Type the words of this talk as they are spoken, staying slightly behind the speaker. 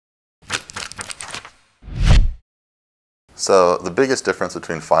So the biggest difference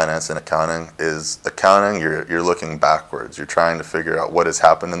between finance and accounting is accounting, you're looking backwards. You're trying to figure out what has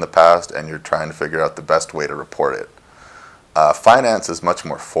happened in the past, and you're trying to figure out the best way to report it. Finance is much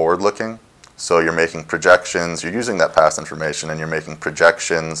more forward-looking. So you're making projections, you're using that past information, and you're making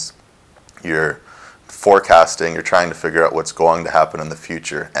projections, you're forecasting, you're trying to figure out what's going to happen in the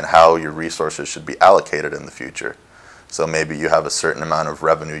future and how your resources should be allocated in the future. So maybe you have a certain amount of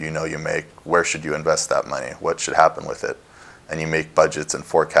revenue you make, where should you invest that money, what should happen with it? And you make budgets and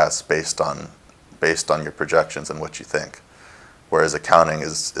forecasts based on your projections and what you think. Whereas accounting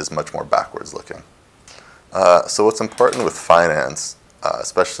is much more backwards looking. So what's important with finance,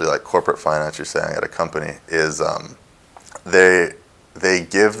 especially like corporate finance you're saying at a company, is they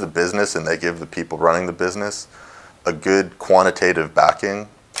give the business and they give the people running the business a good quantitative backing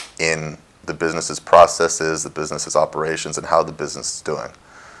in the business's processes, the business's operations, and how the business is doing.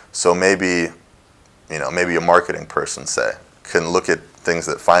 So maybe a marketing person, say, can look at things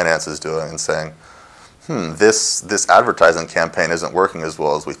that finance is doing and saying, this advertising campaign isn't working as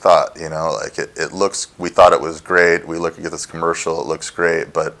well as we thought. We thought it was great. We look at this commercial, it looks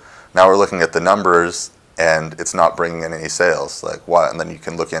great, but now we're looking at the numbers and it's not bringing in any sales. Like why? And then you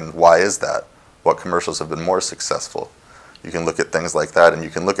can look in, why is that? What commercials have been more successful? You can look at things like that, and you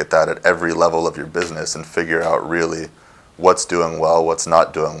can look at that at every level of your business and figure out really what's doing well, what's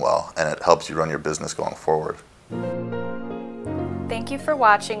not doing well, and it helps you run your business going forward. Thank you for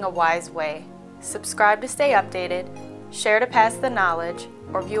watching A Wise Way. Subscribe to stay updated, share to pass the knowledge,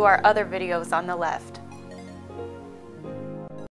 or view our other videos on the left.